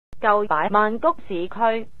舊擺曼谷市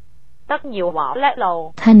區，德耀華叻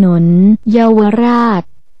路 ถนนเยาวราช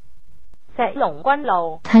石龍軍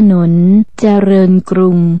路 ถนนเจริญกรุ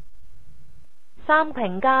ง 三平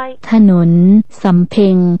街 ถนนสำเพ็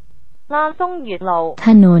ง 拉松月路 ถ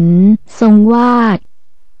นนทรงวาด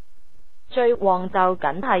最旺就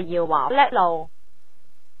緊係耀華叻路，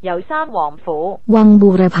由三王府 วังบู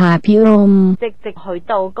รพาพิรม 直去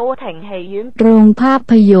到高亭戲院 โรงภา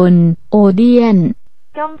พยนตร์โอเดียน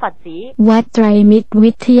金佛寺 วัดไตรมิตร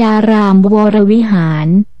วิทยารามวรวิหาร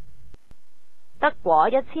德果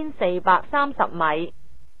1430米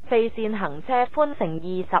，4線行車寬乘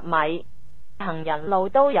20米，行人路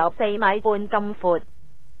都有4米半咁闊。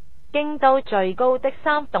京都最高的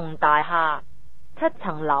3棟大廈，7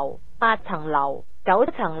層樓、8層樓、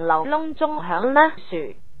9層樓窿中響呢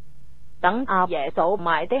樹。等阿爺數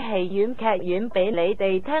埋啲戲院劇院俾你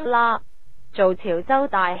哋聽啦。做潮州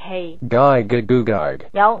大戲有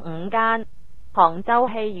5間，杭州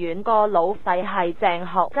戲院個老細係鄭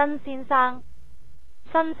學真先生。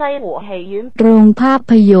新西湖戲院 โรงภา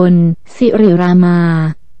พยนตร์สิริราม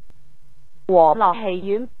า 和樂戲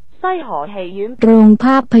院、西河戲院 โรงภ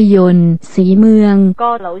าพยนตร์สีเมือง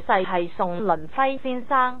個老細係宋麟輝先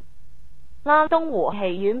生。拉東湖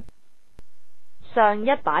戲院上一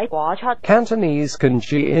擺果出 Cantonese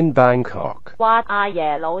kanji in Bangkok 話阿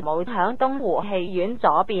爺老母響東湖戲院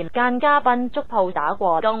左邊間嘉賓粥鋪打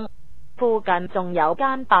過工，附近仲有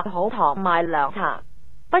間百好堂賣涼茶。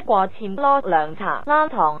不過暹羅涼茶啦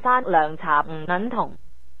唐山涼茶唔撚同，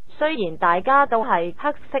雖然大家都係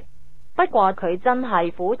黑色，不過佢真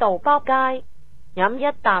係苦到卜街，飲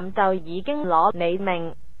一啖就已經攞你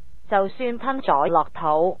命，就算吞咗落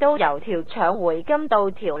肚都由條腸回甘到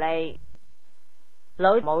條脷。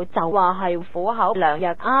老母就話係苦口良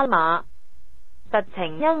藥啱碼，實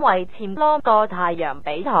情因為暹羅個太陽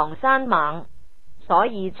比唐山猛，所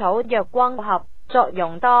以草藥光合作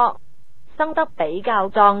用多，生得比較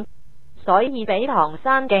壯，所以比唐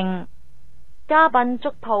山勁。嘉賓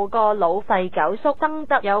粥鋪個老細九叔生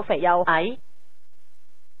得又肥又矮，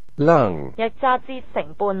日紮節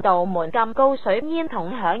成半道門咁高水煙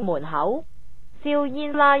筒響門口，燒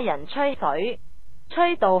煙拉人吹水，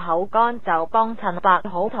吹到口乾就幫襯百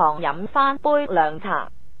好堂飲返杯涼茶。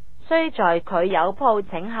雖在佢有鋪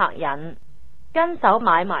請客人，跟手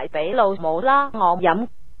買埋俾老母啦我飲，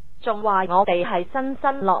仲話我哋係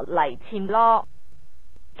新落嚟暹羅，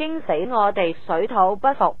驚死我哋水土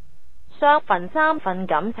不服，雙份3份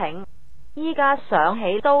感情，依家想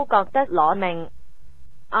起都覺得攞命。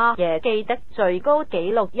阿爺記得最高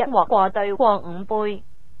紀錄一鑊過對過5杯。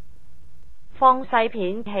放細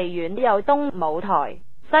片戲院有東舞台、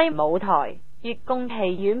西舞台、月宮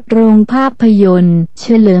戲院 โรงภาพยนตร์เฉ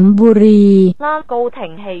ลิมบุรี 啦高亭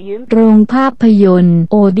戲院 โรงภาพยนตร์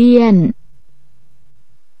โอเดียน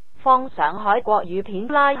放上海國語片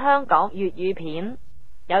拉香港粵語片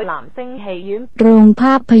有南星戲院 โรงภ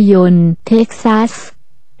าพยนตร์เท็กซัส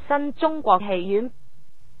新中國戲院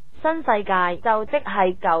新世界就即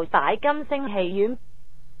係舊擺金星戲院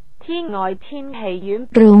天外天戲院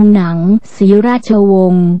โรงหนังศรีราชว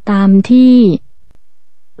งศ์ตามที่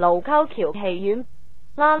盧溝橋戲院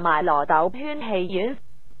拉埋羅豆圈戲院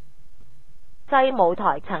西舞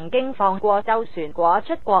台曾經放過周旋果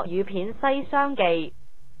出國語片《西廂記》，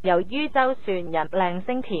由於周旋人靚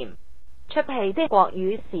聲甜，出戲的國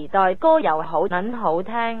語時代歌又好撚好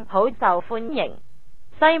聽，好受歡迎。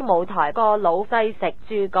西舞台個老細食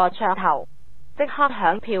住個噱頭，即刻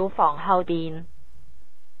響票房後邊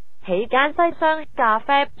起間西廂咖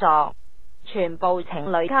啡座，全部情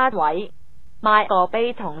侶卡位，賣個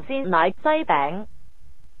啤同鮮奶西餅。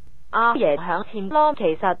阿爺響暹羅其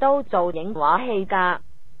實都做影畫戲㗎，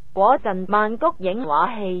嗰陣曼谷影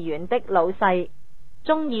畫戲院的老細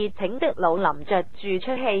鍾意請的老林着住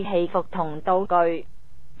出戲戲服同道具，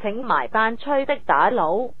請埋班吹的打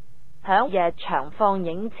佬響夜場放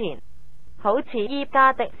映前，好似依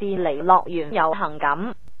家迪士尼樂園遊行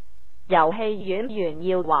咁，由戲院沿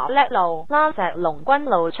耀華叻路拉石龍軍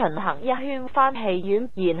路巡行一圈返戲院，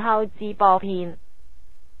然後至播片。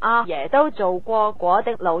阿爺都做過嗰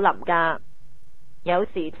的老林㗎，有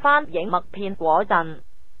時返影默片嗰陣，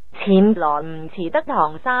前來唔似得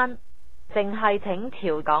唐山，淨係請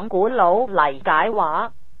條講古佬嚟解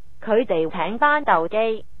話，佢哋請班鬥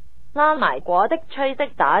機拉埋果的吹的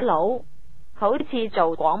打佬，好似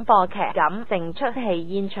做廣播劇咁，淨出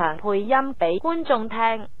戲現場配音俾觀眾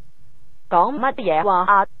聽，講乜嘢話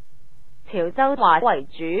啊？潮州話為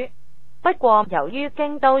主。不過由於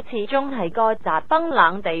京都始終係個雜崩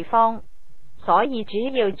冷地方，所以主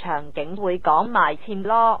要場景會講埋暹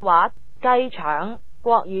羅話、雞腸、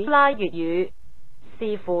國語拉粵語、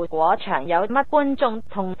視乎嗰場有乜觀眾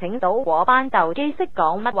同請到嗰班鬥機識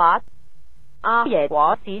講乜話。阿爺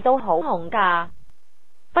嗰時都好紅㗎，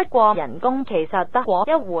不過人工其實得嗰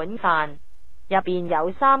一碗飯，入邊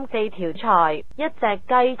有3、4條菜，一隻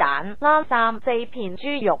雞蛋啦，3、4片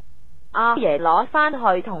豬肉。阿爺攞返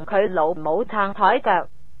去同佢老母撐台腳。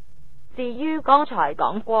至於剛才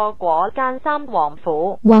講過嗰間三王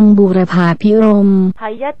府 Wang Burapha Pirom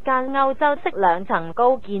係一間歐洲式2層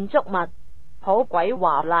高建築物，好鬼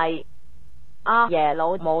華麗。阿爺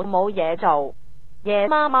老母冇嘢做，夜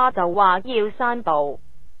媽媽就話要散步，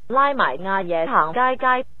拉埋阿爺行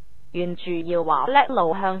街，沿住耀華叻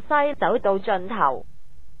路向西走到盡頭，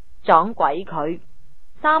撞鬼佢！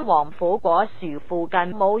三王府嗰樹附近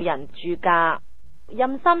冇人住㗎，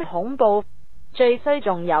陰森恐怖。最衰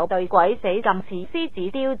仲有對鬼死咁似獅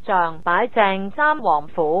子雕像擺正三王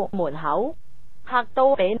府門口，嚇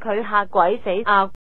到俾佢嚇鬼死啊！